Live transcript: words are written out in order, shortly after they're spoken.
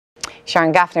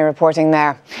Sharon Gaffney reporting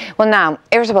there. Well now,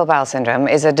 irritable bowel syndrome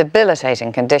is a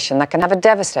debilitating condition that can have a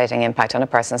devastating impact on a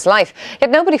person's life. Yet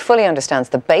nobody fully understands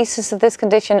the basis of this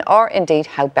condition or indeed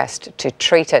how best to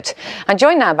treat it. I'm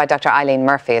joined now by Dr. Eileen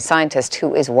Murphy, a scientist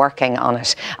who is working on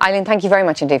it. Eileen, thank you very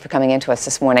much indeed for coming into us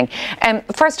this morning.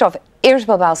 First off,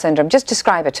 irritable bowel syndrome, just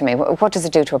describe it to me. What does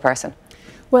it do to a person?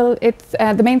 Well, it's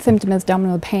the main symptom is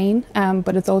abdominal pain,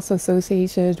 but it's also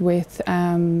associated with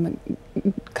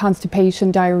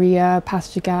constipation, diarrhea,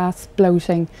 passage of gas,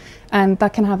 bloating, and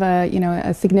that can have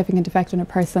a significant effect on a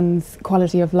person's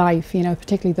quality of life.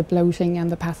 Particularly the bloating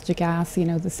and the passage of gas.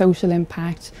 The social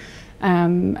impact,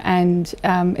 it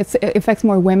affects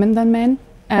more women than men.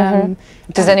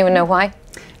 Does anyone know why?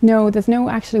 No, there's no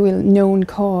actually known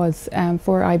cause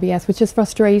for IBS, which is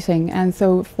frustrating. And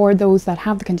so for those that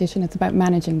have the condition, it's about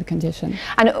managing the condition.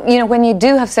 And when you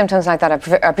do have symptoms like that,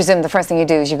 I presume the first thing you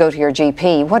do is you go to your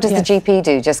GP. What does the GP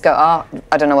do? Just go, oh,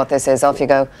 I don't know what this is, off you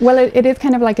go? Well, it is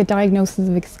kind of like a diagnosis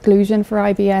of exclusion for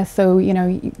IBS. So,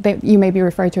 you may be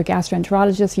referred to a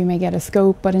gastroenterologist, you may get a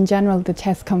scope, but in general, the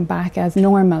tests come back as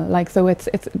normal.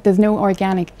 There's no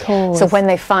organic cause. So when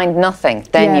they find nothing,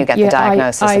 then you get the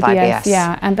diagnosis of IBS.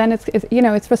 Yeah, and then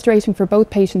it's frustrating for both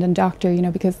patient and doctor,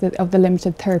 because of the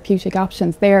limited therapeutic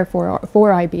options there for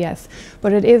IBS.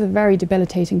 But it is a very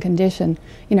debilitating condition.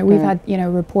 We've had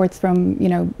reports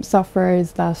from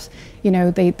sufferers that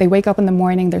they wake up in the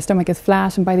morning, their stomach is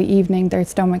flat, and by the evening their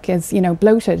stomach is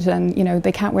bloated, and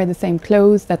they can't wear the same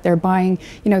clothes, that they're buying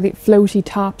the floaty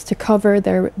tops to cover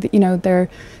their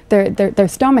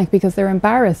stomach because they're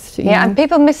embarrassed. And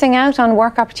people missing out on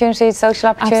work opportunities, social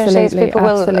opportunities. People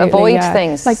will avoid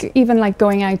things. Even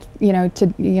going out,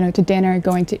 to dinner,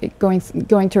 going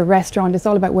to a restaurant. It's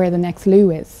all about where the next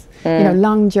loo is.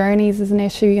 Long journeys is an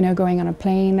issue. Going on a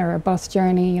plane or a bus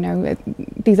journey.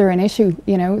 These are an issue.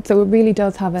 So it really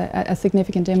does have a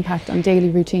significant impact on daily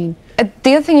routine.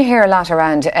 The other thing you hear a lot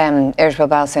around irritable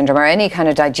bowel syndrome or any kind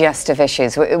of digestive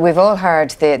issues, we've all heard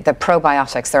the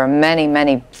probiotics. There are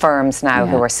many firms now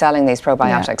who are selling these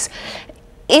probiotics.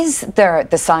 Is there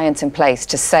the science in place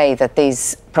to say that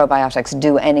these probiotics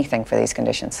do anything for these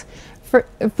conditions?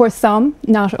 For some,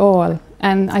 not all.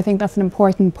 And I think that's an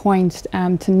important point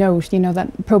to note, that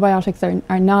probiotics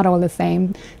are not all the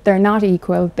same. They're not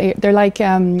equal. They're like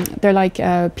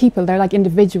people. They're like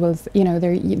individuals.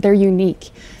 They're unique.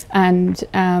 And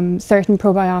certain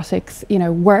probiotics,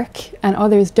 work, and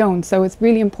others don't. So it's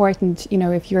really important,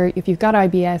 if you've got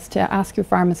IBS, to ask your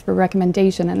pharmacist for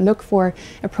recommendation and look for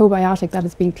a probiotic that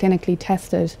has been clinically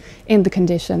tested in the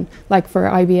condition, like for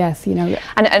IBS.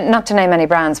 And not to name any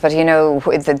brands, but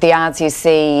the ads you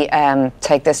see,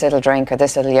 take this little drink or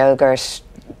this little yogurt.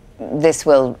 This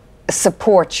will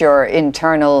support your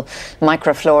internal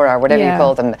microflora, or whatever you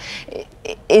call them.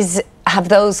 Have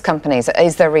those companies?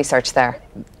 Is there research there?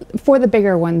 For the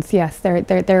bigger ones, yes,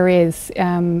 there is.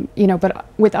 But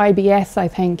with IBS, I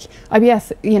think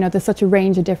IBS, there's such a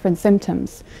range of different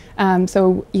symptoms.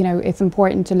 So it's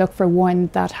important to look for one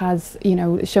that has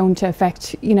shown to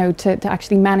affect to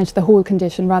actually manage the whole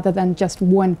condition rather than just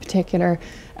one particular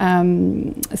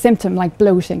symptom, like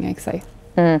bloating, I'd say.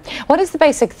 What is the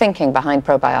basic thinking behind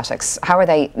probiotics? How are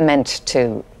they meant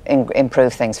to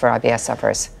improve things for IBS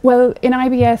sufferers? Well, in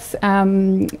IBS,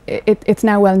 it's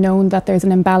now well known that there's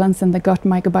an imbalance in the gut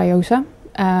microbiota,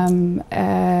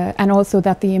 and also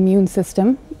that the immune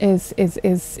system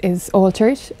is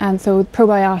altered, and so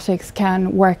probiotics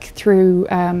can work through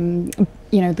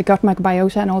the gut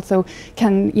microbiota, and also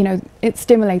can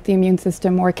stimulate the immune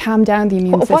system or calm down the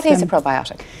immune system. What is a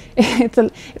probiotic?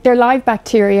 They're live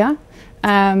bacteria.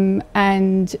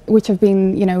 And which have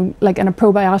been, and a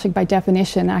probiotic by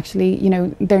definition, actually,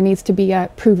 there needs to be a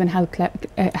proven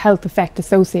health effect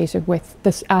associated with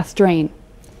this strain.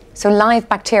 So live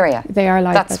bacteria? They are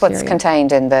live bacteria. That's what's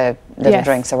contained in the little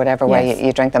drinks or whatever way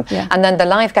you drink them. Yeah. And then the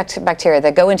live bacteria,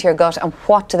 they go into your gut, and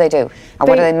what do they do? Or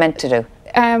what are they meant to do?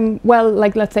 Well,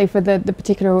 let's say for the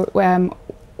particular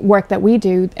work that we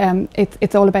do,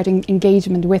 it's all about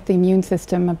engagement with the immune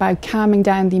system, about calming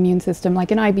down the immune system.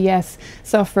 Like in IBS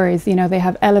sufferers, they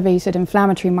have elevated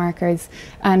inflammatory markers,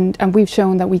 and we've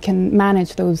shown that we can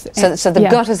manage those. So the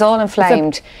gut is all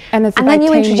inflamed, and then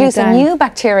you introduce a new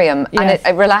bacterium, and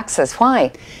it relaxes.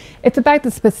 Why? It's about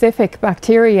the specific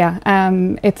bacteria.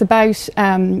 It's about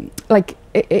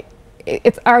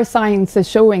it's our science is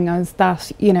showing us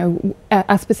that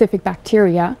a specific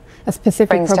bacteria, a specific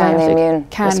brings down the immune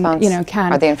can response,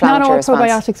 can or the inflammatory not all response.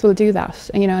 Probiotics will do that,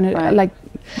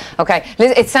 Okay,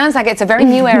 Liz, it sounds like it's a very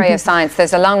new area of science.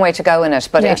 There's a long way to go in it,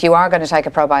 but if you are going to take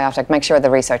a probiotic, make sure the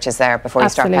research is there before you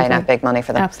start paying out big money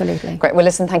for them. Absolutely. Great. Well,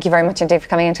 listen, thank you very much indeed for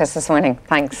coming into us this morning.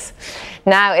 Thanks.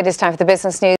 Now it is time for the business news.